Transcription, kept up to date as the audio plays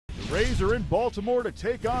Rays are in Baltimore to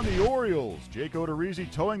take on the Orioles. Jake Odorizzi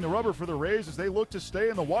towing the rubber for the Rays as they look to stay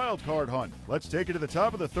in the wild card hunt. Let's take it to the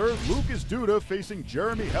top of the third. Duda facing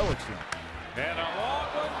Jeremy Hellickson. And a long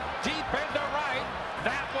one deep into right.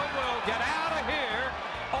 That one will get out of here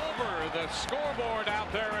over the scoreboard out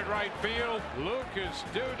there in right field.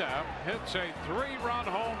 Duda hits a 3-run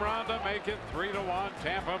home run to make it 3-1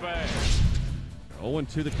 Tampa Bay.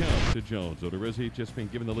 0-2 the count to Jones. Odorizzi just been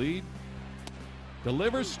given the lead.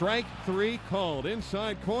 Delivers, strike 3 called.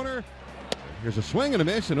 Inside corner. Here's a swing and a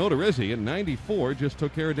miss, and Odorizzi at 94 just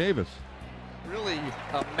took care of Davis. Really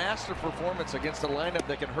a master performance against a lineup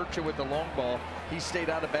that can hurt you with the long ball. He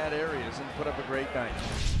stayed out of bad areas and put up a great night.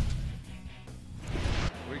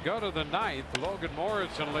 We go to the ninth. Logan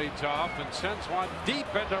Morrison leads off and sends one deep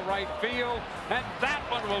into right field, and that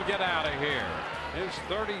one will get out of here. His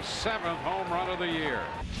 37th home run of the year.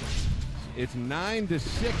 It's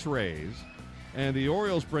 9-6 Rays, and the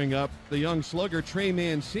Orioles bring up the young slugger Trey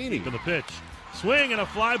Mancini. To the pitch. Swing and a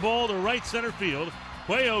fly ball to right center field.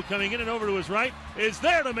 Cuello coming in and over to his right is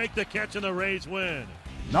there to make the catch, and the Rays win.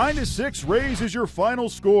 9-6 Rays is your final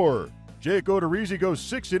score. Jake Odorizzi goes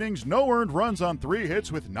 6 innings, no earned runs on 3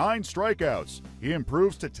 hits with 9 strikeouts. He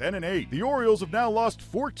improves to 10-8. The Orioles have now lost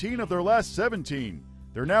 14 of their last 17.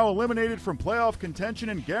 They're now eliminated from playoff contention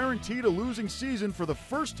and guaranteed a losing season for the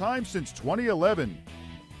first time since 2011.